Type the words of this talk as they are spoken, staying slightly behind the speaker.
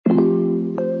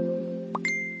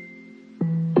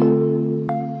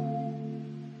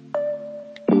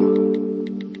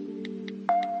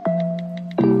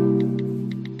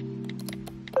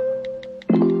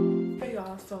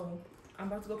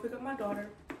daughter.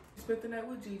 Spent the night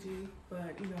with Gigi,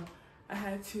 but you know, I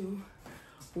had to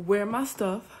wear my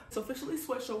stuff. It's officially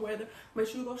sweatshirt weather. Make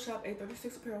sure you go shop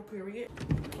 836 Apparel, period.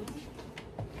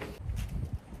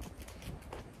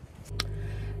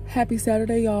 Happy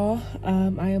Saturday, y'all.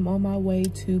 I am on my way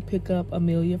to pick up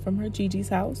Amelia from her Gigi's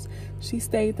house. She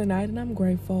stayed the night and I'm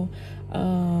grateful.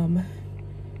 Then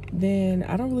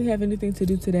I don't really have anything to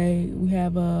do today. We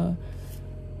have a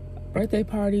birthday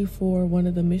party for one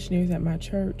of the missionaries at my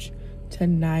church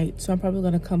tonight. So I'm probably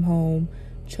gonna come home,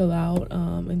 chill out,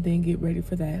 and then get ready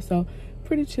for that. So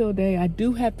pretty chill day. I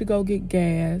do have to go get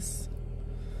gas.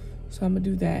 So I'm gonna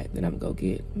do that. Then I'm gonna go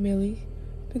get Millie,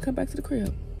 then come back to the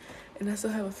crib. And I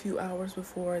still have a few hours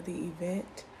before the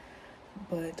event,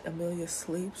 but Amelia's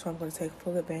asleep, so I'm going to take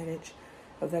full advantage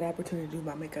of that opportunity to do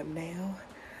my makeup now.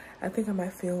 I think I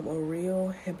might film a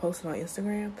reel and post it on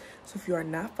Instagram. So if you are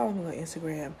not following me on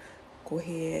Instagram, go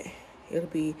ahead. It'll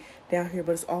be down here,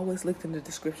 but it's always linked in the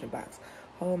description box.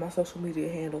 All of my social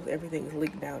media handles, everything is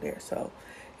linked down there. So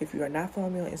if you are not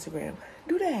following me on Instagram,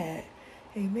 do that.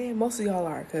 Amen. Most of y'all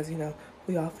are, because, you know,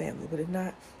 we all family. But if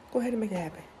not, go ahead and make it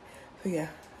happen. So yeah.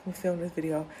 I'm filming this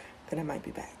video, then I might be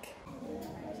back.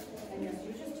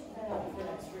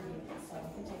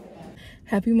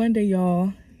 Happy Monday,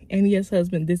 y'all. And yes,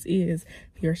 husband, this is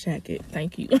your jacket.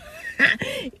 Thank you.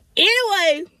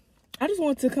 Anyway, I just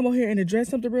wanted to come over here and address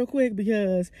something real quick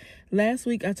because last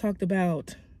week I talked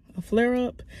about a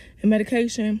flare-up and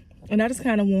medication, and I just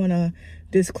kind of want to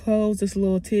disclose this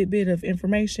little tidbit of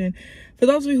information. For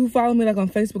those of you who follow me like on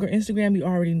Facebook or Instagram, you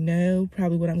already know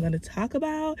probably what I'm going to talk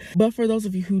about. But for those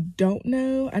of you who don't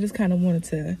know, I just kind of wanted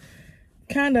to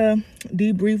kind of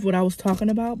debrief what I was talking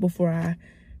about before I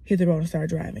hit the road and start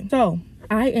driving. So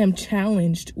I am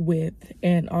challenged with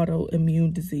an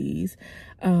autoimmune disease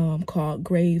called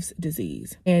Graves'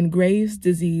 disease. And Graves'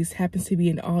 disease happens to be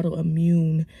an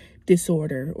autoimmune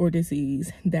disorder or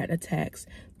disease that attacks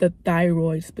the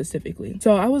thyroid specifically.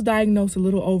 So I was diagnosed a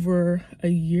little over a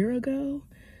year ago.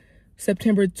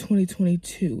 September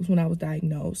 2022 was when I was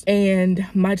diagnosed. And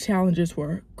my challenges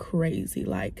were crazy,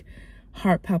 like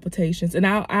heart palpitations. And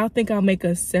I think I'll make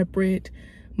a separate,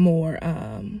 more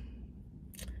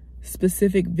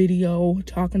specific video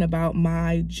talking about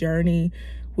my journey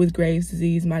with Graves'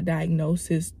 disease, my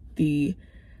diagnosis, the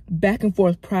back and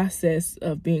forth process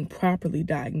of being properly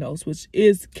diagnosed, which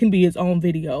can be its own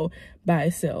video by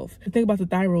itself. The thing about the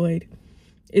thyroid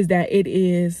is that it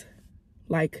is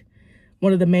like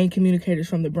one of the main communicators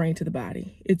from the brain to the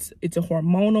body. It's a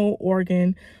hormonal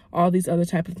organ, all these other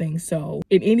type of things. So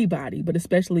in anybody, but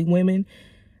especially women,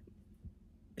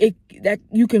 that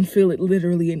you can feel it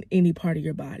literally in any part of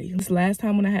your body. This last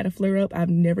time when I had a flare up, I've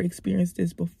never experienced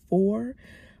this before,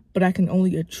 but I can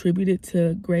only attribute it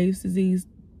to Graves' disease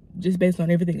just based on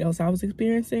everything else I was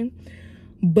experiencing.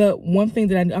 But one thing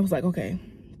that I was like, okay,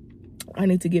 I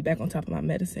need to get back on top of my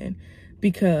medicine,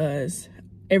 because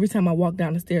every time I walked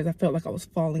down the stairs, I felt like I was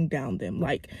falling down them.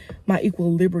 Like my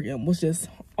equilibrium was just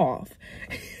off.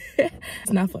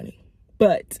 It's not funny,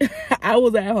 but I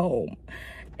was at home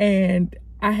and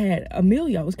I had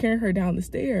Amelia. I was carrying her down the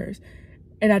stairs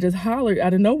and I just hollered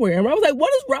out of nowhere. And I was like,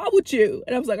 what is wrong with you?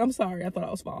 And I was like, I'm sorry. I thought I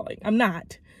was falling. I'm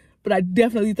not. But I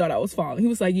definitely thought I was falling. He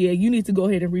was like, yeah, you need to go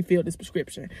ahead and refill this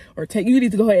prescription, or you need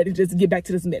to go ahead and just get back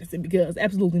to this medicine, because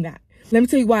absolutely not. Let me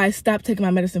tell you why I stopped taking my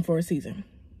medicine for a season.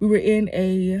 We were in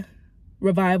a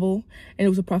revival, and it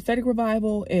was a prophetic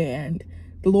revival, and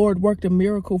the Lord worked a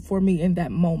miracle for me in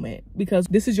that moment, because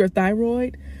this is your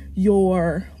thyroid.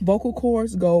 Your vocal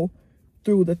cords go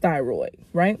through the thyroid,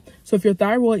 right? So if your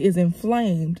thyroid is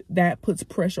inflamed, that puts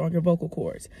pressure on your vocal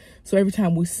cords. So every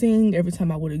time we sing, every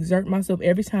time I would exert myself,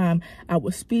 every time I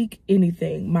would speak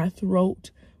anything, my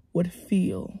throat would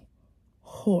feel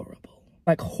horrible,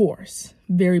 like hoarse,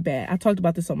 very bad. I talked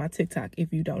about this on my TikTok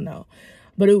if you don't know,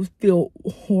 but it would feel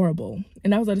horrible.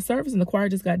 And I was at a service and the choir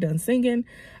just got done singing.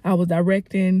 I was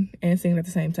directing and singing at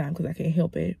the same time because I can't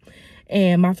help it.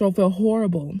 And my throat felt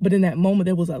horrible. But in that moment,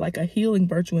 there was like a healing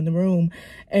virtue in the room.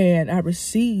 And I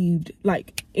received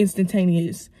like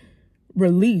instantaneous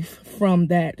relief from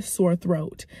that sore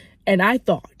throat. And I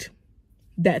thought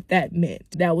that meant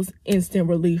that was instant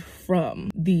relief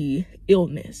from the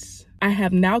illness. I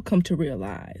have now come to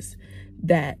realize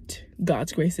that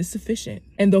God's grace is sufficient.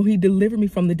 And though he delivered me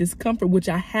from the discomfort, which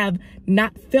I have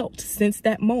not felt since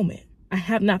that moment, I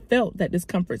have not felt that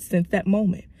discomfort since that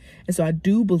moment. And so I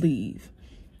do believe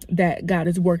that God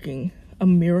is working a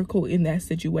miracle in that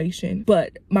situation.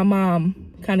 But my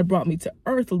mom kind of brought me to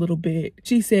earth a little bit.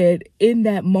 She said, in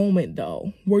that moment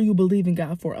though, were you believing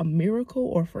God for a miracle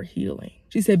or for healing?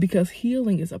 She said, because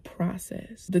healing is a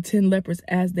process. The 10 lepers,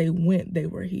 as they went, they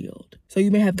were healed. So you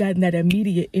may have gotten that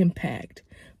immediate impact,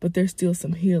 but there's still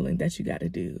some healing that you got to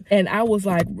do. And I was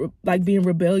like being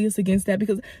rebellious against that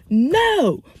because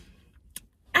no,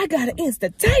 I got an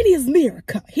instantaneous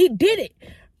miracle. He did it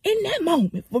in that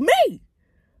moment for me.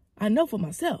 I know for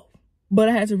myself. But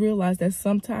I had to realize that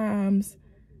sometimes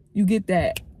you get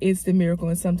that instant miracle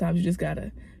and sometimes you just got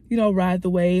to, you know, ride the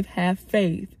wave, have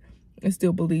faith, and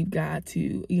still believe God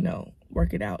to, you know,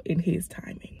 work it out in his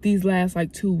timing. These last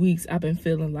like 2 weeks, I've been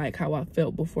feeling like how I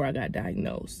felt before I got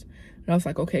diagnosed. And I was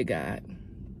like, okay, God,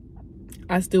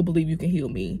 I still believe you can heal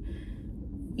me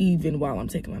even while I'm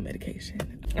taking my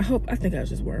medication. I think I was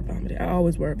just word vomited. I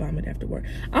always word vomit after work.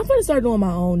 I'm gonna start doing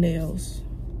my own nails.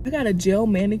 I got a gel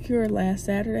manicure last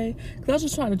Saturday because I was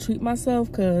just trying to treat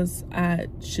myself because I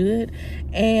should.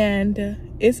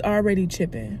 And it's already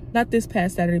chipping. Not this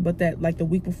past Saturday, but that like the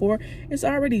week before, it's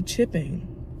already chipping.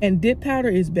 And dip powder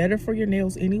is better for your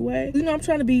nails anyway. You know, I'm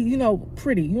trying to be, you know,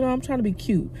 pretty. You know, I'm trying to be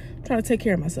cute. I'm trying to take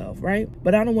care of myself, right?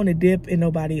 But I don't want to dip in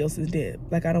nobody else's dip.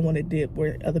 Like, I don't want to dip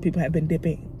where other people have been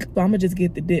dipping. So I'm going to just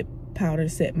get the dip powder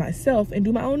set myself and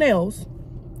do my own nails.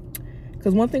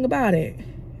 Because one thing about it,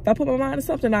 if I put my mind to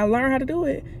something, I learn how to do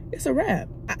it, it's a wrap.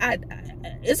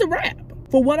 It's a wrap.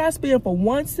 For what I spend for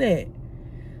one set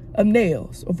of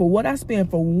nails, or for what I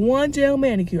spend for one gel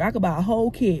manicure, I could buy a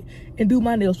whole kit and do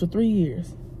my nails for 3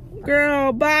 years.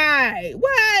 Girl, bye.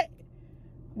 What?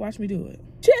 Watch me do it.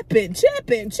 Chipping,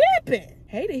 chipping, chipping.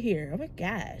 Hate it here. Oh my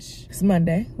gosh. It's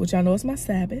Monday, which I know it's my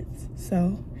Sabbath.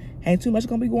 So ain't too much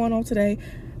gonna be going on today.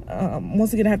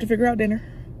 Once again, I have to figure out dinner.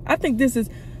 I think this is,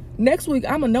 next week,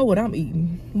 I'm gonna know what I'm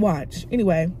eating. Watch.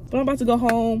 Anyway, but I'm about to go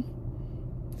home,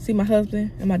 see my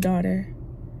husband and my daughter.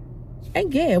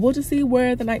 And yeah, we'll just see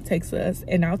where the night takes us.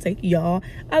 And I'll take y'all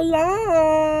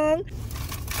along.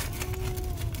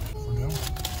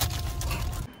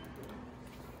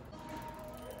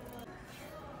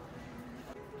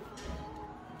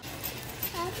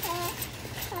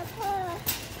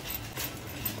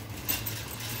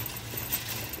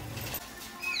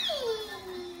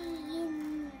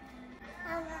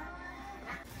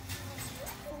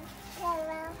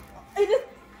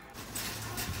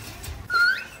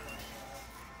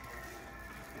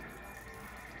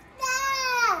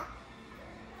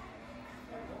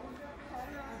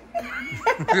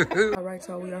 All right,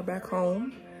 y'all, we are back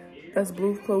home. That's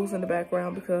Blue's clothes in the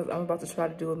background because I'm about to try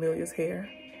to do Amelia's hair.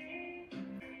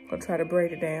 I'm gonna try to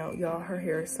braid it down. Y'all, her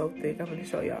hair is so thick. I'm gonna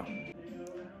show y'all.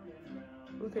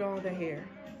 Look at all that hair.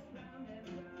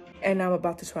 And I'm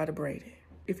about to try to braid it.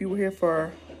 If you were here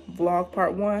for vlog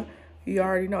part 1, you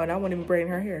already know, and I wasn't even braiding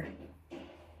her hair.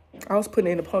 I was putting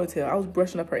it in a ponytail. I was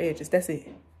brushing up her edges. That's it.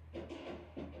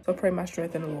 So pray my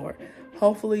strength in the Lord.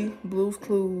 Hopefully, Blue's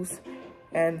Clues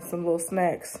and some little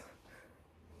snacks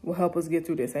will help us get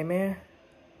through this. Amen?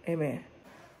 Amen.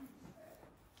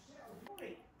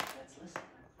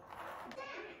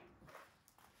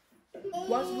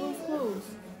 Watch Blue's Clues.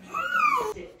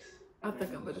 I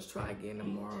think I'm gonna just try again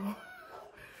tomorrow.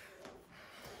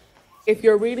 If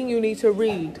you're reading, you need to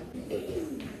read.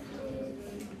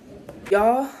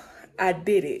 Y'all, I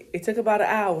did it. It took about an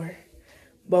hour,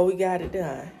 but we got it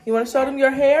done. You wanna show them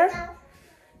your hair?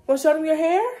 Wanna show them your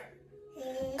hair?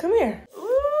 Come here.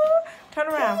 Ooh, turn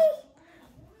around.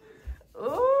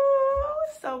 Ooh,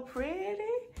 so pretty.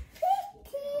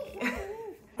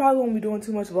 Probably won't be doing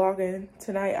too much vlogging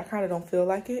tonight. I kind of don't feel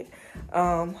like it.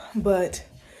 But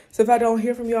so if I don't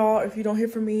hear from y'all, if you don't hear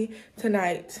from me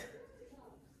tonight,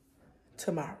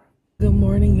 tomorrow. Good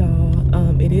morning,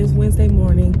 y'all. It is Wednesday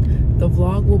morning. The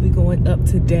vlog will be going up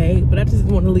today, but I just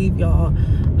want to leave y'all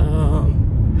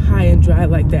high and dry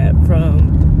like that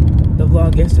from the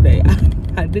vlog yesterday.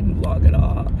 I didn't vlog at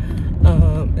all.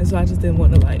 And so I just didn't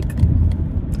want to like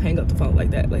hang up the phone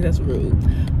like that. Like, that's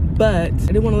rude. But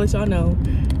I did want to let y'all know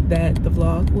that the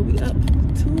vlog will be up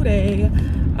today.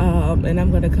 And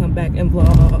I'm gonna come back and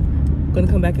vlog.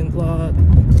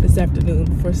 This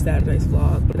afternoon for Saturday's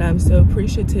vlog. But I'm so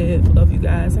appreciative of you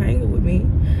guys hanging with me.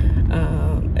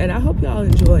 And I hope y'all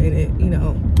enjoying it, you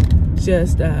know,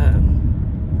 just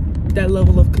that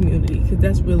level of community, because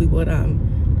that's really what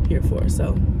I'm here for.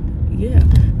 So yeah,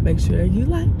 make sure you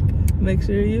like, make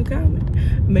sure you comment,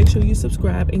 make sure you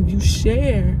subscribe, and you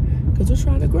share, because we're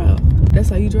trying to grow. That's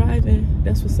how you driving.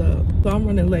 That's what's up. So I'm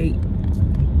running late.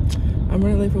 I'm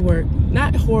running late for work.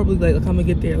 Not horribly late. Like, I'm gonna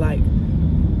get there like,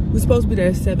 we're supposed to be there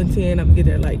at 7:10. I'm gonna get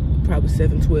there like probably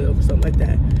 7:12 or something like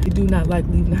that. I do not like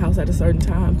leaving the house at a certain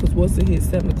time, because once it hits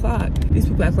 7 o'clock, these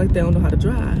people act like they don't know how to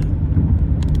drive.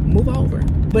 Move over.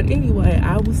 But anyway,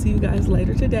 I will see you guys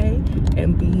later today,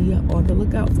 and be on the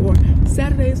lookout for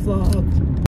Saturday's vlog.